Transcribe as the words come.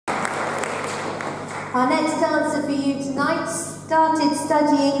Our next dancer for you tonight started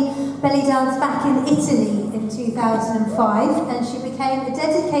studying belly dance back in Italy in 2005, and she became a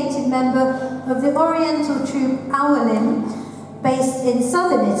dedicated member of the Oriental troupe Auerlim, based in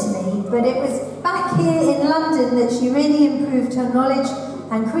southern Italy. But it was back here in London that she really improved her knowledge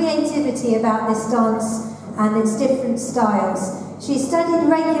and creativity about this dance and its different styles. She studied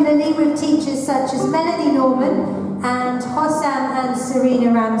regularly with teachers such as Melanie and Hossam and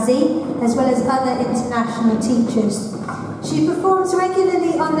Serena Ramsey, as well as other international teachers. She performs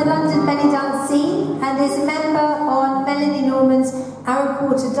regularly on the London belly dance scene and is a member on Melanie Norman's Arab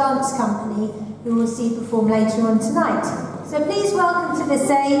Quarter Dance Company, who we'll see perform later on tonight. So please welcome to the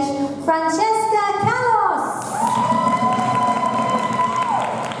stage, Francesca.